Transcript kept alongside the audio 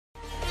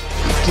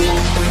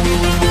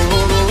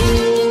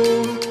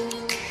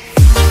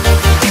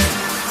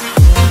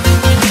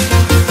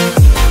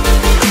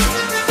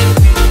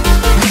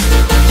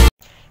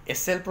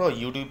Excel Pro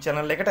YouTube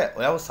channel එකට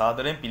ඔයාව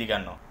සාදරයෙන්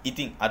පිළිගන්නවා.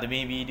 ඉතින් අද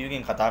මේ වීඩියෝ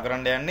එකෙන් කතා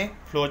කරන්න යන්නේ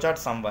flowchart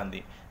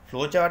සම්බන්ධයෙන්.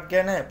 flowchart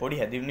ගැන පොඩි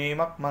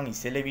හැඳින්වීමක් මම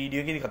ඉස්සෙල්ලා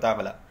වීඩියෝ එකේදී කතා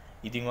කළා.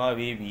 ඉතින් ඔයා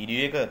මේ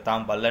වීඩියෝ එක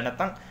තාම බලලා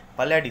නැත්නම්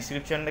පල්ලෙහා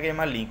description එකේ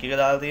මම link එක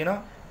දාලා තියෙනවා.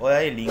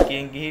 ඔයා ඒ link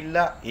එකෙන්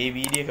ගිහිල්ලා ඒ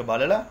වීඩියෝ එක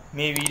බලලා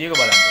මේ වීඩියෝ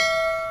එක බලන්න.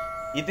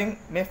 ඉතින්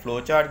මේ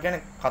flowchart ගැන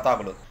කතා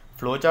කළොත්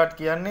flowchart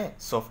කියන්නේ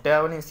software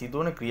වලින්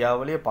සිදුවන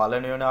ක්‍රියාවලිය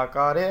පාලනය වෙන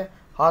ආකාරය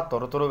හා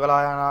තොරතුරු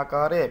ගලා යන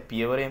ආකාරය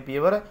පියවරෙන්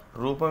පියවර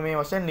රූපමය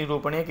වශයෙන්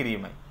නිරූපණය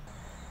කිරීමයි.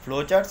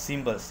 flowchart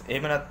symbols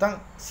එහෙම නැත්නම්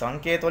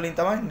සංකේත වලින්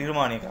තමයි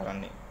නිර්මාණය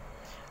කරන්නේ.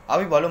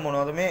 අපි බලමු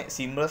මොනවද මේ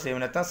symbols එහෙම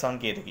නැත්නම්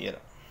සංකේත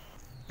කියලා.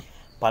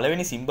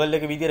 පළවෙනි symbol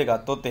එක විදියට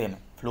ගත්තොත් එහෙම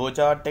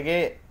flowchart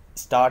එකේ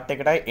start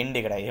එකටයි end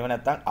එකටයි එහෙම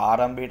නැත්නම්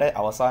ආරම්භයටයි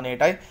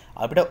අවසානයටයි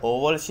අපිට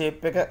oval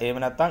shape එක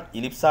එහෙම නැත්නම්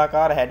ellipse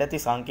ආකාර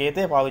හැඩති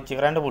සංකේතය පාවිච්චි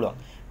කරන්න පුළුවන්.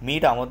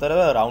 මීට අමතරව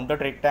rounded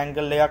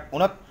rectangle එකක්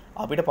උනත්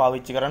අපිට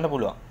පාවිච්චි කරන්න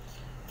පුළුවන්.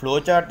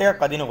 flowchart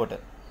එකක් අදිනකොට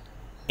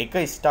එක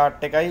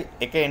start එකයි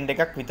එක end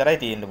එකක් විතරයි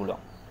තියෙන්න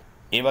පුළුවන්.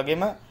 ඒ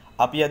වගේම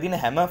අපි අදින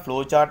හැම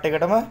flowchart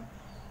එකටම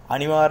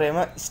අනිවාර්යයෙන්ම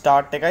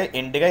start එකයි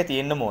end එකයි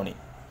තියෙන්න ඕනේ.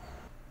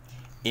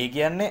 ඒ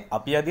කියන්නේ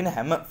අපි අදින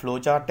හැම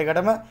flowchart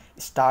එකටම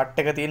start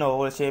එක තියෙන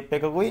oval shape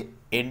එකකුයි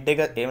end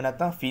එක එහෙම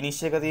නැත්නම්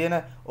finish එක තියෙන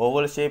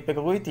oval shape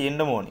එකකුයි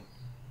තියෙන්න ඕනේ.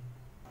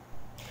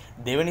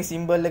 දෙවෙනි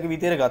symbol එක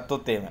විදියට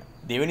ගත්තොත් එහෙම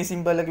දෙවෙනි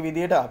symbol එක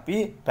විදියට අපි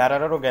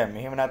parallelogram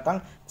එහෙම නැත්නම්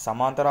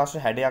සමාන්තරාශ්‍ර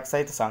හැඩයක්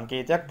සහිත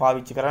සංකේතයක්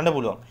පාවිච්චි කරන්න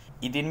පුළුවන්.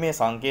 ඉතින් මේ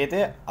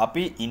සංකේතය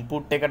අපි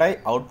input එකටයි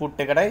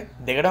output එකටයි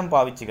දෙකටම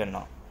පාවිච්චි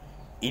කරනවා.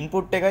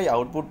 input එකයි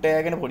output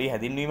එකයි ගැන පොඩි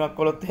හැදින්වීමක්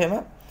කළොත් එහෙම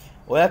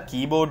ඔයා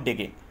keyboard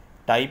එකේ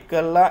type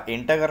කරලා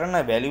enter කරන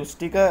values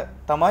ටික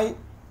තමයි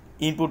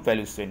input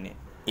values වෙන්නේ.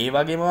 ඒ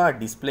වගේම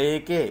display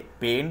එකේ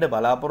පේන්න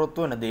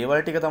බලාපොරොත්තු වෙන දේවල්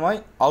ටික තමයි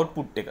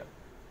output එක.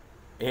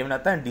 එහෙම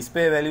නැත්නම්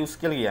display values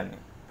කියලා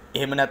කියන්නේ.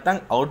 එහෙම නැත්නම්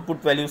output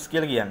values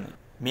කියලා කියන්නේ.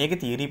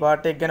 මේකේ theory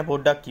part එක ගැන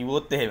පොඩ්ඩක්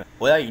කිව්වොත් එහෙම.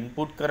 ඔයා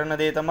input කරන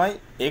දේ තමයි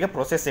ඒක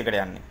process එකට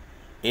යන්නේ.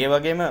 ඒ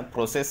වගේම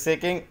process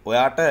එකෙන්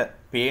ඔයාට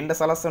පේන්න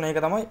සලස්වන එක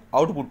තමයි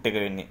output එක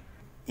වෙන්නේ.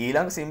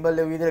 ඊළඟ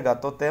symbol එක විදිහට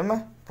ගත්තොත් එහෙම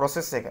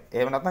process එක.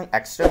 එහෙම නැත්නම්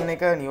action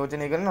එක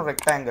නියෝජනය කරන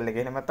rectangle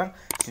එක. එහෙම නැත්නම්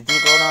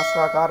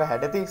ත්‍රිකෝණාකාර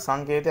හැඩති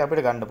සංකේතය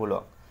අපිට ගන්න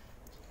පුළුවන්.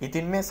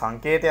 ඉතින් මේ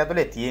සංකේතය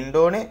ඇතුලේ තියෙන්න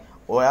ඕනේ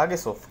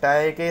ඔයාගේ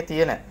software එකේ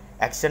තියෙන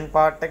action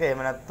part එක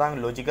එහෙම නැත්නම්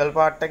logical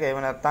part එක එහෙම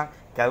නැත්නම්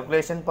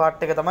calculation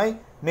part එක තමයි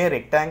මේ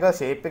rectangle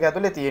shape එක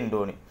ඇතුලේ තියෙන්න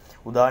ඕනේ.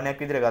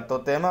 උදාහරණයක් විදිහට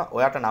ගත්තොත් එහෙම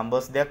ඔයාට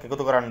numbers දෙකක්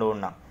එකතු කරන්න ඕන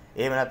නම්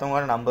එහෙම නැත්නම්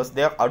ඔයාලා numbers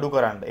දෙකක් අඩු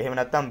කරන්න එහෙම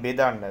නැත්නම්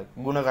බෙදන්න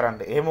ගුණ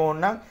කරන්න එහෙම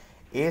ඕන නම්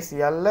ඒ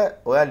සියල්ල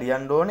ඔයා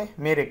ලියන්න ඕනේ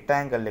මේ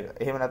rectangle එක.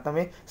 එහෙම නැත්නම්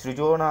මේ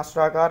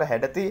ත්‍රිකෝණාශ්‍රාකාර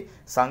හැඩති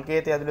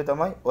සංකේතය ඇතුලේ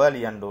තමයි ඔයා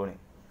ලියන්න ඕනේ.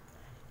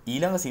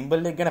 ඊළඟ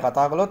symbol එක ගැන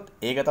කතා කළොත්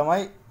ඒක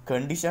තමයි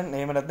condition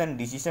එහෙම නැත්නම්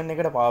decision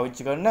එකට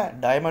පාවිච්චි කරන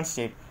diamond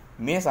shape.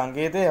 මේ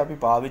සංකේතය අපි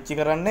පාවිච්චි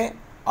කරන්නේ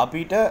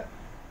අපිට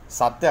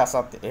සත්‍ය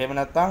අසත්‍ය. එහෙම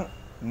නැත්නම්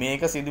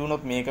මේක සිදු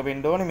වුණොත් මේක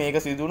වෙන්න ඕනේ, මේක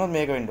සිදු වුණොත්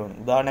මේක වෙන්න ඕනේ.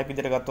 උදාහරණයක්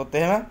විදිහට ගත්තොත්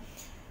එහෙම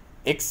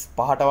x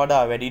 5ට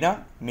වඩා වැඩි නම්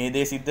මේ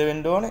දේ සිද්ධ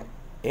වෙන්න ඕනේ.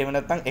 එහෙම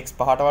නැත්නම් x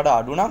 5ට වඩා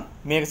අඩු නම්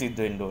මේක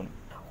සිද්ධ වෙන්න ඕනේ.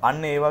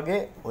 අන්න ඒ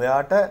වගේ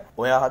ඔයාට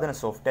ඔයා හදන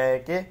software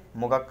එකේ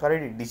මොකක් හරි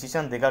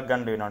decision දෙකක්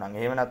ගන්න වෙනවා නම්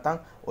එහෙම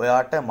නැත්නම්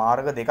ඔයාට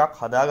මාර්ග දෙකක්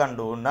හදා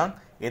ගන්න ඕන නම්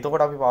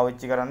එතකොට අපි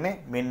පාවිච්චි කරන්නේ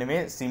මෙන්න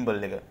මේ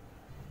symbol එක.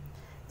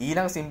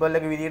 ඊළඟ symbol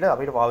එක විදිහට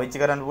අපිට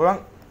පාවිච්චි කරන්න පුළුවන්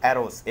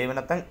arrows එහෙම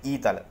නැත්නම්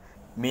ඊතල.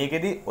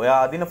 මේකෙදි ඔයා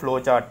අදින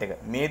flowchart එක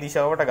මේ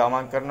දිශාවට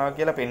ගමන් කරනවා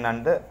කියලා පෙන්වන්න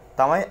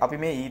තමයි අපි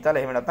මේ ඊතල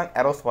එහෙම නැත්නම්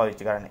arrows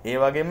පාවිච්චි කරන්නේ. ඒ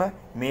වගේම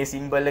මේ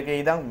symbol එකේ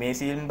ඉඳන් මේ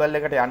symbol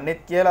එකට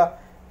යන්නෙත් කියලා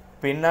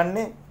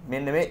පෙන්වන්නේ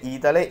මෙන්න මේ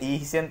ඊතලේ E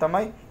හිසෙන්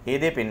තමයි ඒ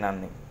දේ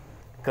පෙන්වන්නේ.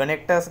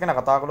 connectors ගැන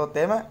කතා කළොත්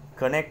එහෙම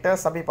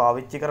connectors අපි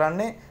පාවිච්චි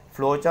කරන්නේ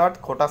flowchart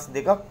කොටස්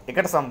දෙකක්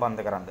එකට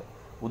සම්බන්ධ කරන්න.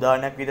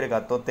 උදාහරණයක් විදිහට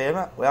ගත්තොත් එහෙම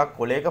ඔයා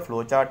කොලයක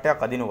flowchart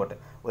එකක් අදිනකොට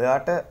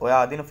ඔයාට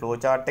ඔයා අදින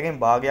flowchart එකෙන්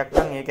භාගයක්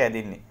නම් ඒක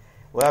ඇදින්නේ.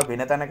 ඔයා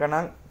වෙන තැනක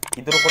නම්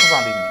ඉතුරු කොටස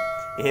අඳින්නේ.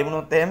 එහෙම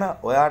වුණොත් එහෙම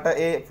ඔයාට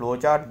ඒ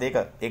flowchart දෙක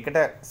එකට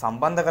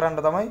සම්බන්ධ කරන්න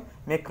තමයි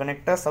මේ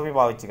connectors අපි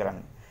පාවිච්චි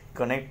කරන්නේ.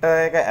 connector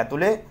එක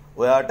ඇතුලේ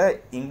ඔයාට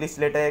English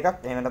letter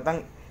එකක් එහෙම නැත්නම්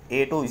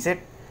A to Z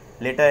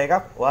letter එකක්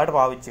ඔයාට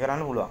පාවිච්චි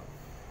කරන්න පුළුවන්.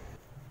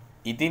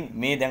 ඉතින්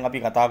මේ දැන්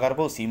අපි කතා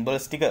කරපු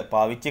symbols ටික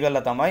පාවිච්චි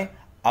කරලා තමයි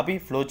අපි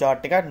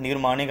flowchart එකක්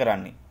නිර්මාණය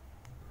කරන්නේ.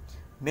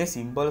 මේ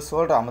symbols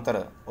වලට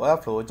අමතරව ඔයා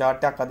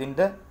flowchart එකක් අදින්න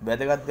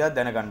වැදගත් දේවල්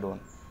දැනගන්න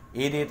ඕනේ.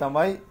 ඒ දේ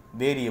තමයි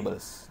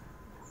variables.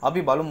 අපි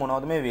බලමු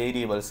මොනවද මේ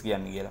variables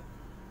කියන්නේ කියලා.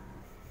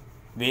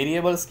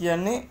 variables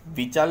කියන්නේ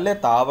විචල්්‍ය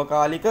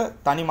తాවකාලික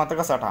තනි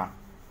මතක සටහන්.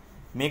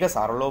 මේක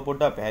සරලව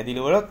පොඩ්ඩක්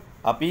පැහැදිලි වලත්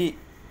අපි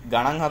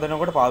ගණන්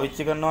හදනකොට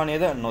පාවිච්චි කරනවා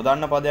නේද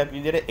නොදන්න පදයක්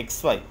විදිහට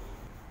xy.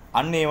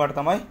 අන්න ඒවට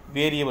තමයි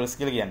variables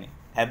කියලා කියන්නේ.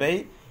 හැබැයි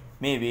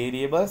මේ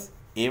variables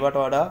ඒවට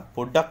වඩා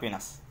පොඩ්ඩක්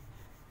වෙනස්.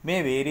 මේ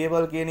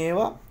variable කියන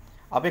ඒවා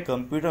අපේ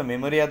කම්පියුටර්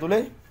මෙමරි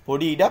ඇතුලේ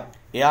පොඩි ඉඩක්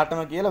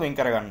එයාටම කියලා වෙන්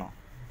කරගන්නවා.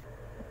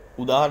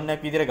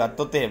 උදාහරණයක් විදිහට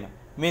ගත්තොත් එහෙම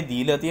මේ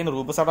දීලා තියෙන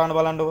රූප සටහන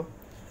බලන්නකෝ.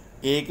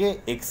 ඒකේ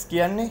x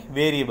කියන්නේ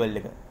variable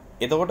එක.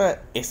 එතකොට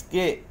x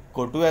ගේ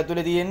කොටුව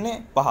ඇතුලේ තියෙන්නේ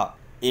 5.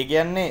 ඒ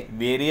කියන්නේ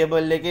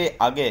variable එකේ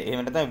අගය එහෙම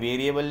නැත්නම්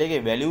variable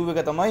එකේ value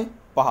එක තමයි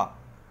 5.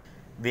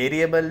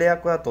 variable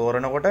එකක් ඔයා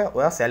තෝරනකොට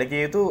ඔයා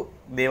සැලකිය යුතු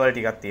දේවල්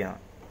ටිකක් තියෙනවා.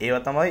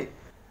 ඒවා තමයි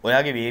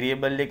ඔයාගේ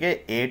variable එකේ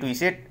A to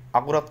Z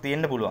අකුරක්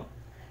තියෙන්න පුළුවන්.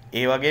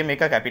 ඒ වගේම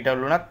එක capital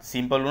වුණත්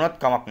simple වුණත්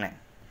කමක් නැහැ.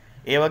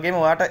 ඒ වගේම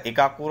ඔයාට එක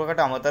අකුරකට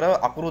අමතරව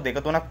අකුරු දෙක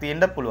තුනක්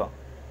තියෙන්න පුළුවන්.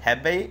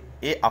 හැබැයි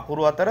ඒ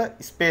අකුරු අතර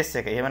ස්පේස්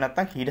එක එහෙම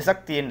නැත්නම්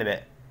හිඩසක් තියෙන්න බෑ.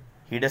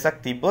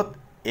 හිඩසක් තිබ්බොත්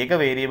ඒක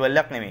variable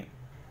එකක් නෙමෙයි.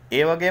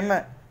 ඒ වගේම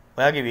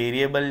ඔයාගේ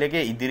variable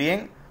එකේ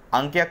ඉදිරියෙන්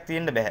අංකයක්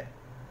තියෙන්න බෑ.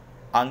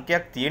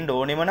 අංකයක් තියෙන්න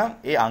ඕනෙම නම්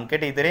ඒ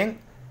අංකෙට ඉදිරියෙන්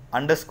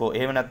underscore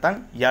එහෙම නැත්නම්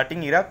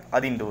යටින් ඉරක්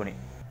අදින්න ඕනේ.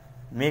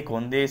 මේ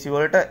කොන්දේසි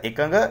වලට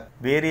එකඟ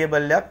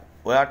variable එකක්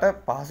ඔයාට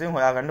පහසුවෙන්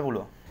හොයාගන්න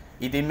පුළුවන්.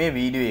 ඉතින් මේ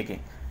වීඩියෝ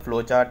එකෙන්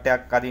flow chart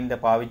එකක් අදින්න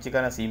පාවිච්චි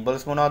කරන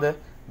symbols මොනවද?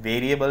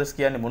 variables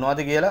කියන්නේ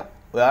මොනවද කියලා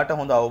ඔයාට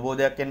හොඳ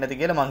අවබෝධයක් එන්න ඇති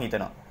කියලා මම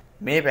හිතනවා.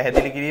 මේ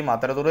පැහැදිලි කිරීම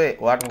අතරතුරේ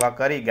ඔයාට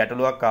මොකක් හරි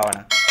ගැටලුවක්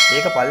ආවනම්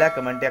ඒක පල්ලෙහා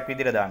කමෙන්ට් එකක්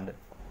විදිහට දාන්න.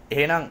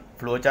 එහෙනම්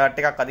flow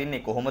chart එකක්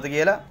අදින්නේ කොහොමද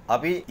කියලා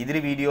අපි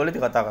ඉදිරි වීඩියෝ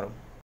වලදී කතා කරමු.